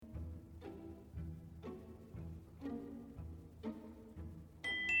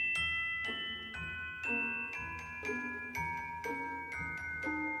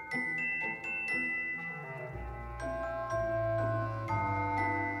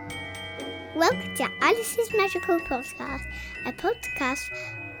Welcome to Alice's Magical Podcast, a podcast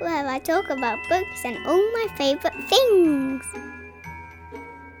where I talk about books and all my favourite things.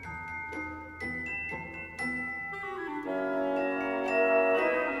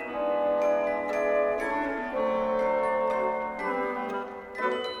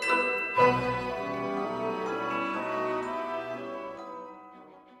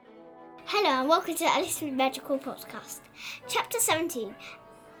 Hello and welcome to Alice's Magical Podcast, Chapter 17,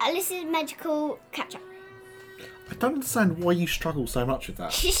 Alice's Magical Catch-Up. I don't understand why you struggle so much with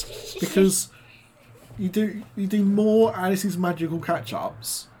that. Because you do more Alice's Magical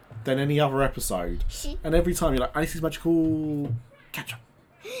Catch-Ups than any other episode. And every time you're like, Alice's Magical Catch-Up.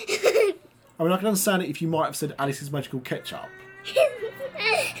 I mean, I can understand it if you might have said Alice's Magical Ketchup.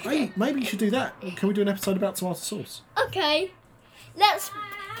 Hey, maybe you should do that. Can we do an episode about tomato sauce? Okay, let's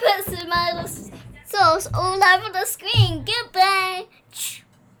put tomato sauce all over the screen. Goodbye.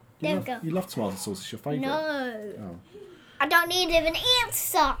 There we go. You love tomato sauce. It's your favourite. No. Oh. I don't even eat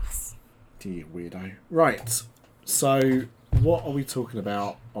sauce. Dear weirdo. Right. So, what are we talking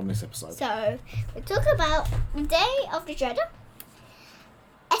about on this episode? So, we talk about the Day of the Dreader,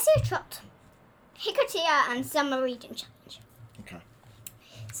 Essay Trot, Hickotia, and Summer Reading Challenge. Okay.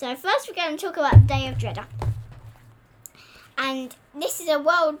 So, first we're going to talk about the Day of Dreader. And this is a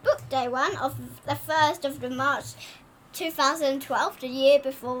World Book Day one of the 1st of the March 2012, the year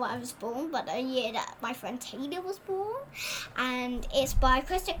before I was born, but the year that my friend Taylor was born. And it's by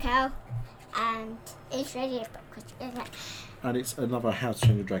Krista Kell, and it's read by Krista Kell. And it's another How to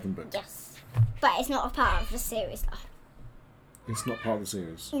Train Your Dragon book. Yes, but it's not a part of the series though. It's not part of the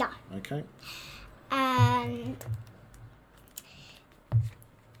series? No. Okay.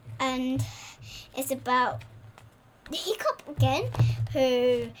 And it's about Hiccup again,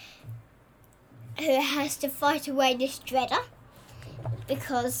 who has to fight away this dreader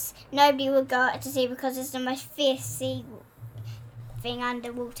because nobody will go out to sea because it's the most fierce sea thing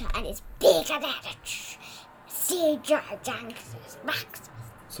underwater and it's bigger than a sea dragon.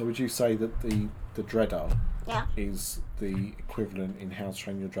 So would you say that the dreader Yeah. is the equivalent in How to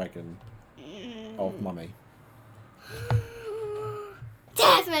Train Your Dragon of Mummy?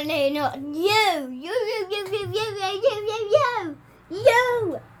 Definitely not you.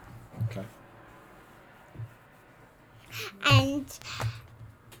 You. Okay.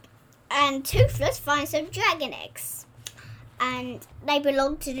 And Toothless finds some dragon eggs, and they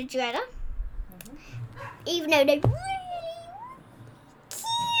belong to the dreader, even though they're really cute.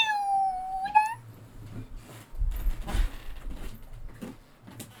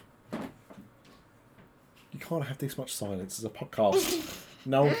 You can't have this much silence. It's a podcast.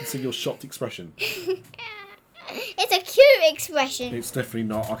 No one can see your shocked expression. It's a cute expression. It's definitely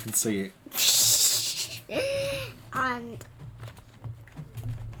not. I can see it. And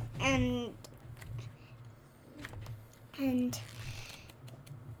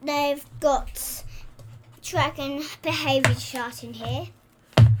they've got dragon behaviour chart in here,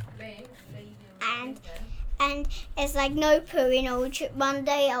 and it's like no pooing or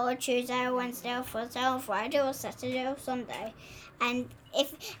Monday or Tuesday or Wednesday or Thursday or Friday or Saturday or Sunday, and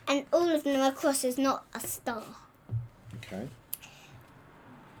all of them across is not a star. Okay.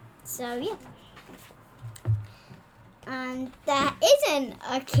 So yeah. And there isn't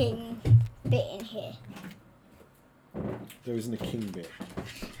a king bit in here. There isn't a king bit.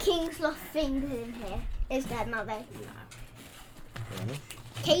 King's lost things in here. Is there, Mother? Fair enough.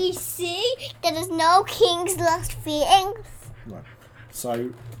 Can you see? There is no king's lost things. Right.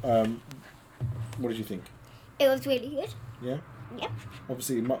 So, what did you think? It was really good. Yeah? Yep.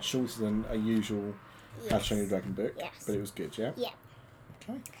 Obviously much shorter than a usual How to Train Your Dragon book. Yes. But it was good, yeah? Yeah.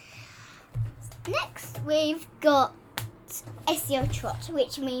 Okay. Next, we've got SEO Trot,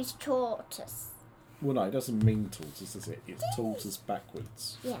 which means tortoise. Well, no, it doesn't mean tortoise, does it? It's tortoise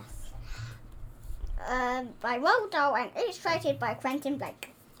backwards. Yes. By Roald Dahl and illustrated by Quentin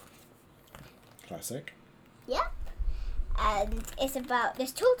Blake. Classic. Yep. And it's about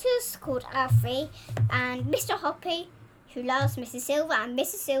this tortoise called Alfie and Mr. Hoppy, who loves Mrs. Silver, and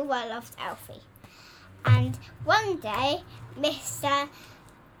Mrs. Silver loves Alfie. And one day, Mr.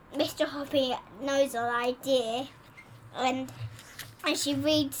 Hoppy knows an idea, and she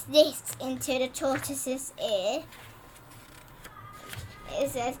reads this into the tortoise's ear. It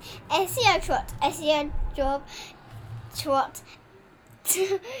says, SEO Trot, SEO job, Trot.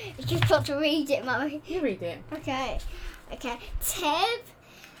 You've got to read it, Mummy. You read it. Okay. Teb,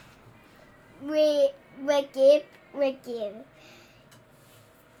 Regib.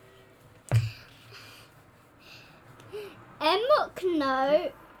 Emok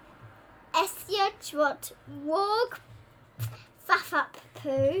no, Esya Trot, Warg, Faffap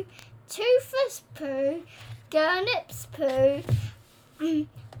Poo, Toothless Pooh, Gurnip's Pooh,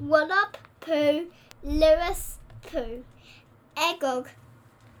 Wallop Pooh, Lewis Pooh, Egog,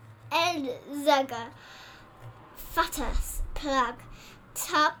 Elzega, Fatus Plug,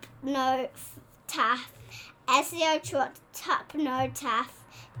 Tup No Taff, Ezio Trot, Tup No Taff,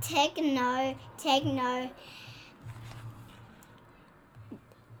 Tegno,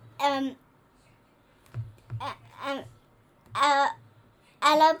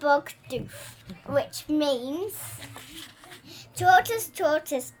 Alabog Doof, which means tortoise,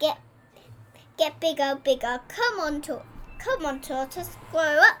 get bigger, come on tortoise, grow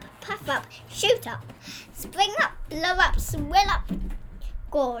up, puff up, shoot up, spring up, blow up, swell up,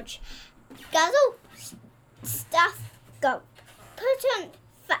 gorge, guzzle, stuff, go, put on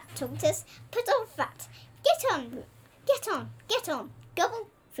fat tortoise, put on fat, get on, gobble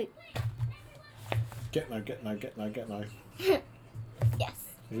food. Get no. Yes.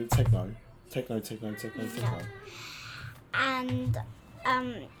 Is it techno? Techno. And So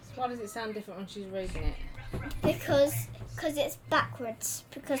why does it sound different when she's reading it? because it's backwards.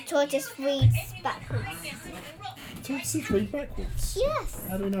 Because tortoise reads backwards. Tortoises read backwards. Yes.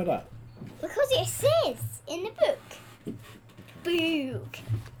 How do we know that? Because it says in the book. Boog.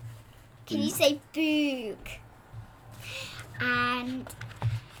 Can you say boog?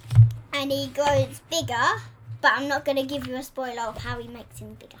 And he grows bigger, but I'm not going to give you a spoiler of how he makes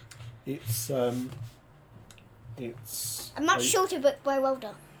him bigger. It's A much shorter book by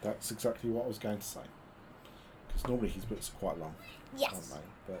Wilder. That's exactly what I was going to say. Because normally his books are quite long, Yes. aren't they?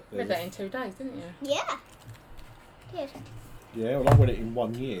 But You read that in 2 days, didn't you? Yeah. Good. yeah, well, I read it in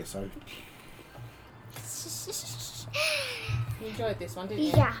 1 year, so You enjoyed this one, didn't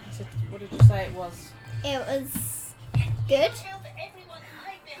you? Yeah. So what did you say it was? It was good.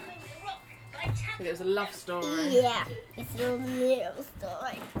 It was a love story. Yeah. It's a little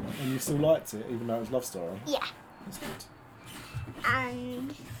story. and you still liked it, even though it was a love story. Yeah. That's good.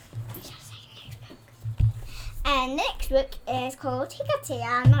 And next book is called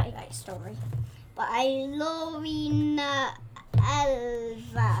Hikatea Nightlight Story by Lorena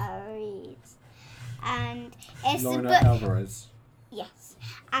Alvarez. And it's Lorena a book. Alvarez. Yes.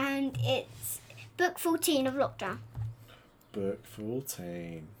 And it's book 14 of Lockdown. Book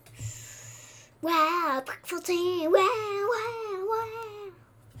 14. Wow, book 14. Wow.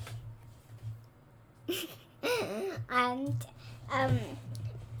 And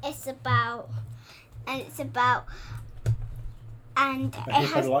it's about A it Hippo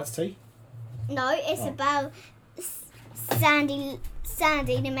has likes tea? no, it's Oh. about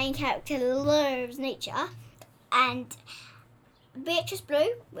Sandy, the main character, loves nature, and Beatrice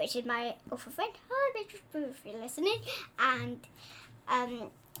Blue, which is my awful friend. Hi, Beatrice Blue, if you're listening. And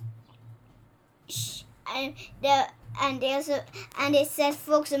it says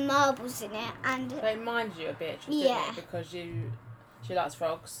frogs and marbles in it, and They reminded you of Beatrice, Yeah. didn't it? Because she likes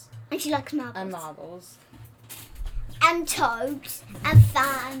frogs she likes marbles and marbles. and toads and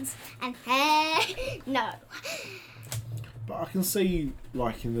fans and hair. No, But I can see,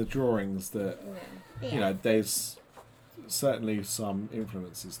 like, in the drawings that, Yeah. you know, there's certainly some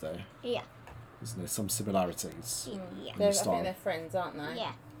influences there, yeah, isn't there? Some similarities. yeah, I style. think they're friends, aren't they?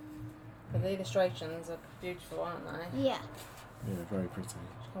 yeah, But the illustrations are beautiful, aren't they? yeah, Yeah, very pretty.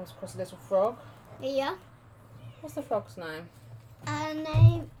 She comes across a little frog. yeah. What's the frog's name? Her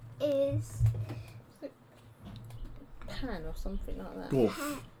name is Pan or something like that.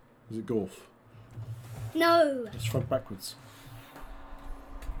 Gorf. Is it Gorf? no. Let's shrug backwards.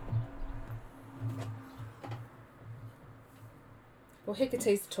 Well,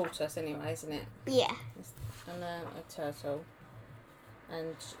 Hicatee's the tortoise anyway, isn't it? Yeah, And a turtle.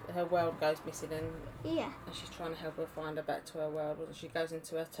 And her world goes missing and yeah, she's trying to help her find her back to her world. And she goes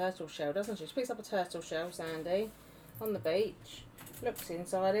into a turtle shell, doesn't she? She picks up a turtle shell, Sandy, on the beach, looks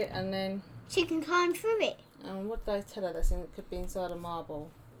inside it, and then... she can climb through it. what did they tell her? They said it could be inside a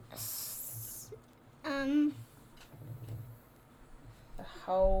marble. A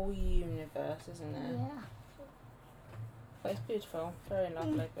whole universe, isn't there? Yeah. But it's beautiful, very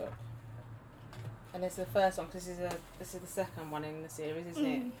lovely book. And it's the first one, because this is the second one in the series, isn't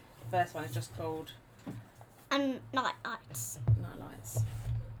it? The first one is just called And night lights. Night Lights.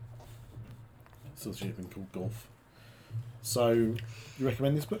 Still should have been called Golf. So, you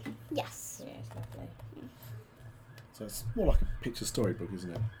recommend this book? Yes. Yeah, it's lovely. So it's more like a picture storybook,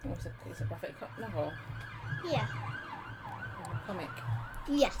 isn't it? Oh, it's a graphic novel, Yeah. a comic.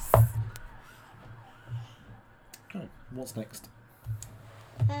 Yes. Okay, what's next?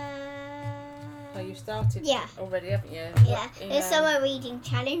 Oh, you started Yeah. already, haven't you? Yeah, there's summer reading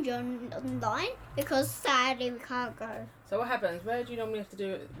challenge online because sadly we can't go. So what happens? Where do you normally have to do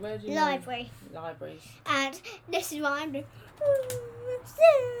it? Where do you Library. Libraries. And this is why I'm doing.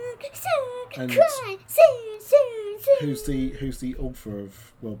 And Cry, who's the author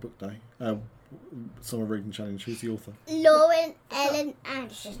of World Book Day? Summer Reading Challenge. Who's the author? Lauren Ellen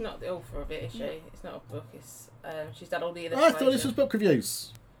Anderson. She's not the author of it, is she? No. It's not a book. It's she's done all the I illustrations. thought this was book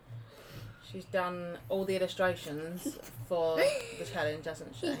reviews. She's done all the illustrations for the challenge,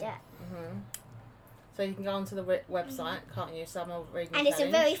 hasn't she? Yeah. hmm So you can go onto the website, can't you? Summer Reading And Challenge. it's a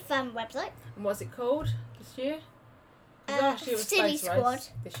very fun website. And what's it called this year? 'Cause last year was Silly Space Squad. Race.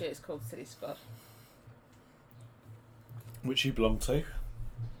 This year it's called Silly Squad. Which you belong to.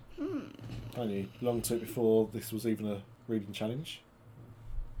 And you belonged to it before this was even a reading challenge.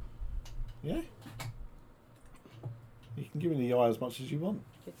 Yeah. You can give me the eye as much as you want.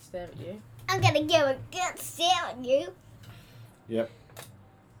 Good to stare at you. I'm gonna give a good stare at you. Yep.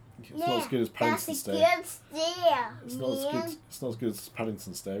 It's not as good as Paddington That's a stare. good stare. It's not as man. good. It's not as good as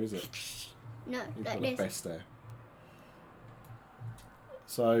Paddington stare, is it? No, You've like got the this. best stare.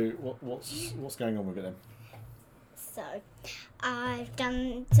 So what's going on with it then? So, I've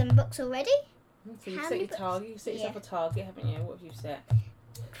done some books already. So you How set many your books? target. You set yourself Yeah. a target, haven't you? What have you set?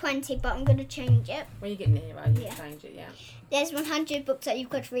 20, but I'm gonna change it. When you get nearer, you Yeah. change it. Yeah. There's 100 books that you've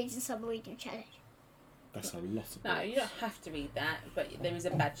got to read in summer reading challenge. That's a lot of No, books. you don't have to read that, but there is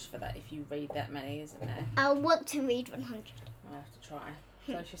a badge for that if you read that many, isn't there? I want to read 100. I'll have to try.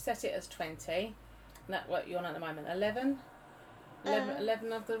 So she set it as 20. And that what you're on at the moment? 11?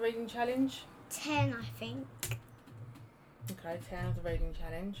 11 of the reading challenge? 10, I think. Okay, 10 of the reading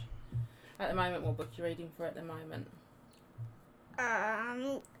challenge. At the moment, what book are you reading for at the moment?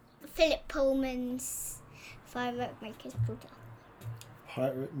 Philip Pullman's Firework Maker's Daughter.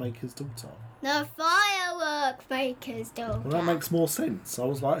 Pirate Maker's Daughter. No, Firework Maker's Daughter. Well, that makes more sense. I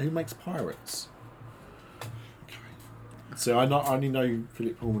was like, who makes pirates? Okay. So I only know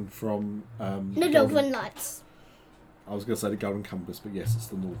Philip Pullman from The Northern Lights. I was going to say the Golden Compass, but yes, it's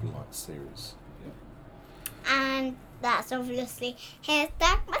the Northern Lights series. Yeah. And that's obviously his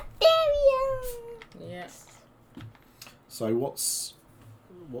Dark Material. Yes. So what's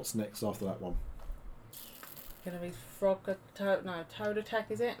next after that one? Gonna be Toad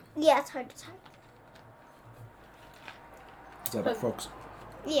Attack, is it? Yeah, Toad Attack. Is that about frogs?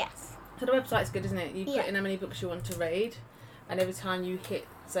 Yes. So the website's good, isn't it? You Yeah. put in how many books you want to read, and every time you hit,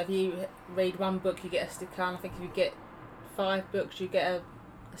 so if you read one book, you get a sticker, and I think if you get 5 books, you get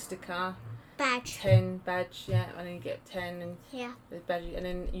a sticker. Badge. 10 badge, yeah, and then you get 10, and Yeah. the badge, and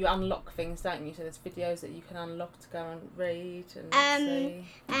then you unlock things, don't you? So there's videos that you can unlock to go and read and see.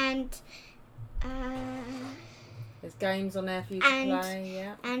 And There's games on there for you to play,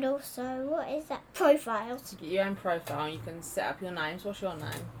 yeah. and also, what is that? Profiles. You get your own profile, you can set up your names. What's your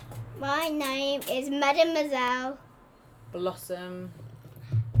name? My name is Mademoiselle Blossom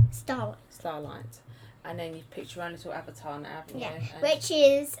Starlight. And then you've picked your own little avatar now, haven't Yeah, you? And which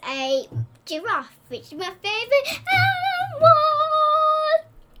is a giraffe, which is my favourite animal.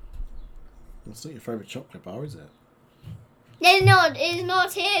 It's not your favourite chocolate bar, is it? It's not. It's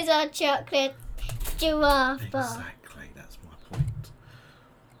not. Here's a chocolate giraffe bar. Exactly, that's my point.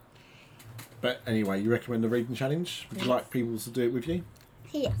 But anyway, you recommend the reading challenge? Would you like people to do it with you?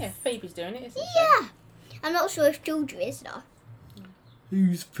 Yes. yeah, Phoebe's doing it, isn't she? Yeah. I'm not sure if Georgia is though.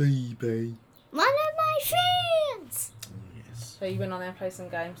 Who's Phoebe? One of my friends. Oh, yes. So you went on there and played some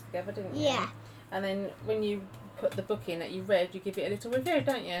games together, didn't you? Yeah. And then when you put the book in that you read, you give it a little review,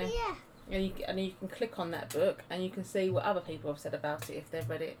 don't you? Yeah. And you can click on that book and you can see what other people have said about it if they've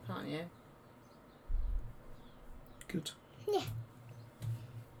read it, can't you? Good. Yeah.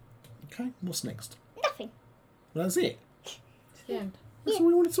 Okay, what's next? Nothing. Well, that's it. It's the end. That's all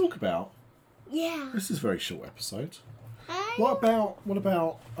we want to talk about. Yeah. This is a very short episode. I- What about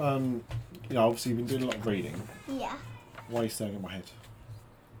you know, obviously you've been doing a lot of reading. Yeah. Why are you staring at my head?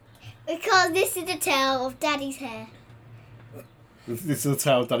 Because this is the tail of Daddy's hair. This is the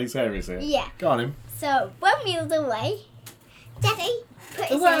tail of Daddy's hair, is it? Yeah. Go on him. So when we was away, Daddy put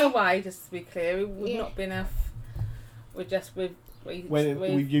We his weren't hair. away, just to be clear. We've Yeah. not been off. We're just we've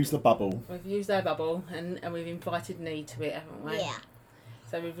We've used the bubble. we've used our bubble and we've invited Nee to it, haven't we? Yeah.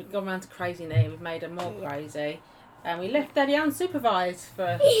 So we've gone round to Crazy Nee. We've made her more crazy, and we left Daddy unsupervised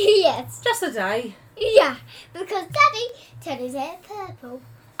for Yes. just a day. Yeah. Because Daddy turned his hair purple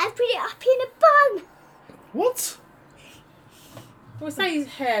and put it up in a bun. What? We say his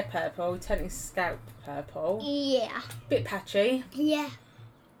hair purple, we turn his scalp purple. Yeah. Bit patchy. Yeah.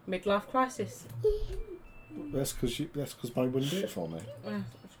 Midlife crisis. That's because Mum wouldn't do it for me. Well,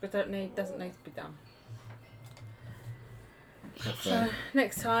 It doesn't need to be done. Not So fair.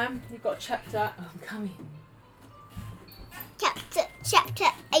 next time you've got chapter. I'm coming. Chapter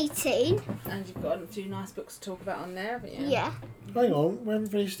 18. And you've got a few nice books to talk about on there, haven't you? Yeah. Hang on, we haven't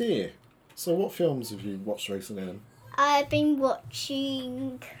finished here. So what films have you watched recently then? I've been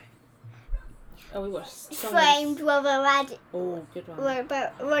watching Oh, we watched Framed Roger Rabbit. Oh, good one.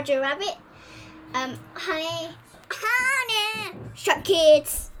 Roger Rabbit. Honey, Stray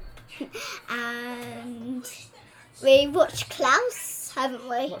Kids. And we watched Klaus, haven't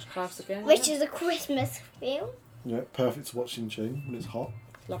we? Watch Klaus again. Which yeah. is a Christmas film. Yeah, perfect to watch in June when it's hot.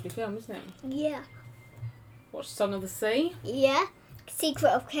 Lovely film, isn't it? Yeah. Watch Song of the Sea. Yeah.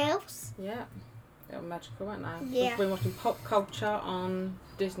 Secret of Kells. Yeah. They were magical, weren't they? Yeah. We've been watching Pop Culture on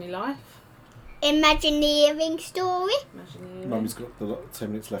Disney Life. Imagineering Story. Imagine Mummy's got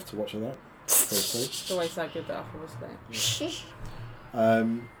 10 minutes left to watch of that. It's always so good that I fall asleep.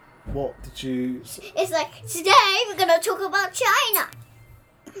 What did you... It's like, today we're going to talk about China.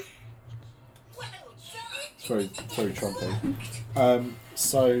 It's very Trumpy.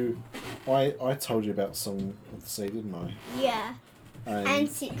 So, I told you about Song of the Sea, didn't I? Yeah. And And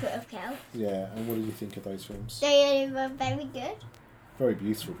Secret of Kells. yeah, and what did you think of those films? They were very good. Very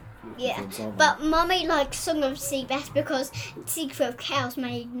beautiful Yeah. films, aren't But Mummy likes Song of the Sea best because Secret of Kells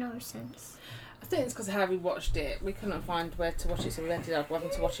made no sense. I think it's because of how we watched it. We couldn't find where to watch it, so we ended up having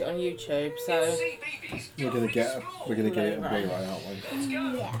to watch it on YouTube. So they? We're gonna get it on Blu-ray, aren't we?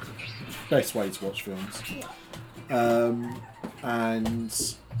 Yeah. Best way to watch films.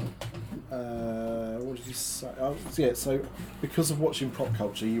 What did you say? Oh, yeah, so because of watching Pop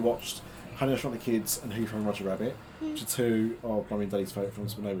Culture, you watched Honey, I Shrunk the Kids and Who Framed Roger Rabbit, which are two of Mummy and Daddy's favourite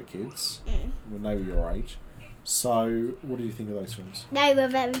films when they were kids, when they were your age. So, what do you think of those films? They were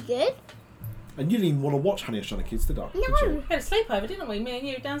very good. And you didn't even want to watch Honey, I Shrunk the Kids, did I? Did No. you? we had a sleepover, didn't we? Me and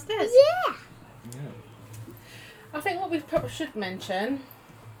you downstairs. Yeah. Yeah. I think what we probably should mention,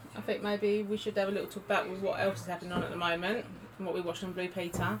 I think maybe we should have a little talk about what else is happening on at the moment and what we watched on Blue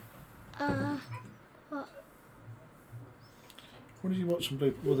Peter. What did you watch on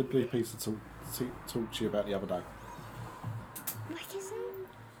Blue? What did Blue Peter talk to you about the other day?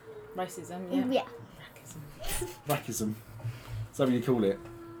 Racism, yeah. Yeah. Racism. Racism. Is that what you call it?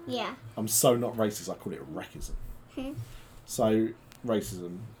 Yeah. I'm so not racist, I call it racism. So,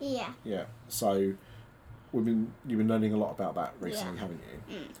 racism, Yeah. yeah. So, you've been learning a lot about that recently, Yeah. haven't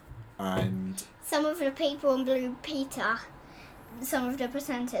you? And Some of the people in Blue Peter, some of the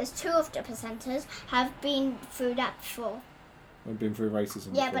presenters, two of the presenters have been through that before. I've been through racism.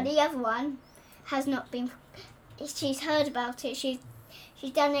 Yeah, before. but the other one has not been. She's heard about it. She's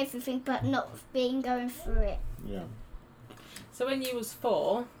done everything, but not been going through it. Yeah. So when you was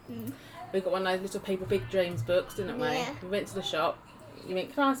 4, we got one of those little People Big Dreams books, didn't we? Yeah. We went to the shop. You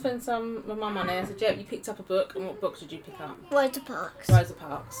went, can I spend some with my money? I said, yeah, you picked up a book. And what book did you pick up? Rosa Parks. Rosa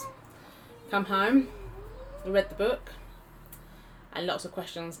Parks. Come home, we read the book, and lots of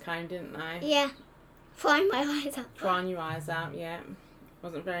questions came, didn't they? Yeah. Crying my eyes out. Crying your eyes out, yeah.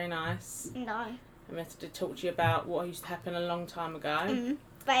 Wasn't very nice. No. And we had to talk to you about what used to happen a long time ago.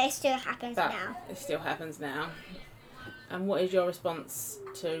 But it still happens But now. it still happens now. And what is your response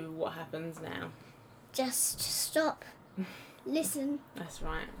to what happens now? Just stop. Listen. That's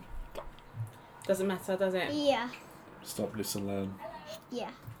right. Doesn't matter, does it? Yeah. Stop, listen, learn. Yeah.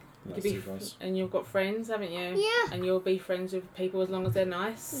 That's You'll it, guys. and you've got friends, haven't you? Yeah. And you'll be friends with people as long as they're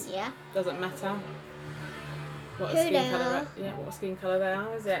nice. Yeah. Doesn't matter. What Who they colour? are. Yeah, what skin colour they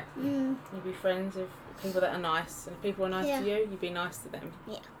are, is it? Mm. You'll be friends with people that are nice, and if people are nice Yeah. to you, you be nice to them.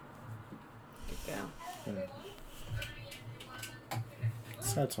 Yeah. Good girl. Yeah.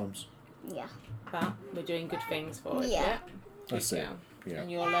 Sad times. Yeah. But we're doing good things for it. Yeah. Yeah. That's Good it. girl. Yeah.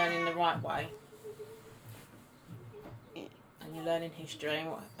 And you're learning the right way. And you're learning history and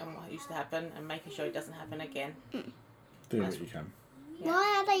what used to happen, and making sure it doesn't happen again. Do what you can. Yeah.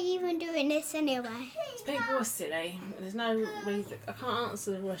 Why are they even doing this anyway? People are silly. There's no reason. I can't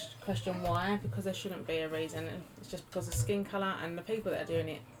answer the question why, because there shouldn't be a reason. It's just because of skin colour, and the people that are doing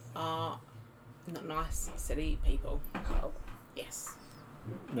it are not nice, silly people. Yes.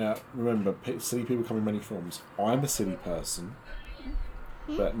 Now, remember, silly people come in many forms. I'm a silly person,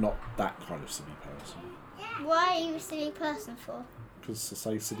 but not that kind of silly person. Why are you a silly person for? Because I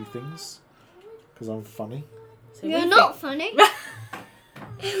say silly things. Because I'm funny. So You're we not think- funny.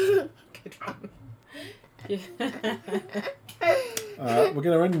 Good one. Yeah. We're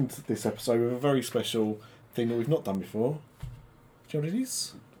going to end this episode with a very special thing that we've not done before. Do you know what it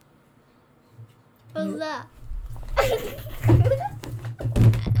is? What's that?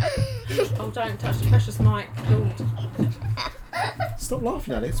 Oh, don't touch the precious mic. Lord. Stop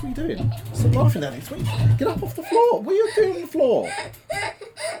laughing, Alice. What are you doing? Stop laughing, Alice. Get up off the floor. What are you doing on the floor?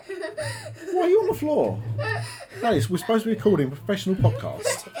 Why are you on the floor? Alice, we're supposed to be recording a professional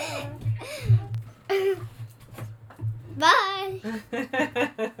podcast. Bye.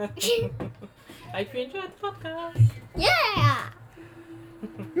 Hope you enjoyed the podcast. Yeah.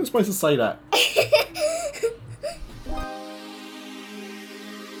 You're supposed to say that.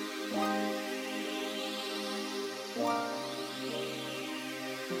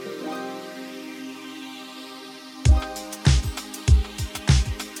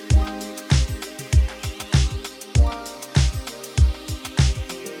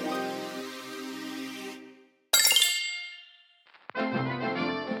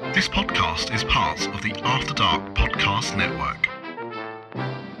 This podcast is part of the After Dark Podcast Network.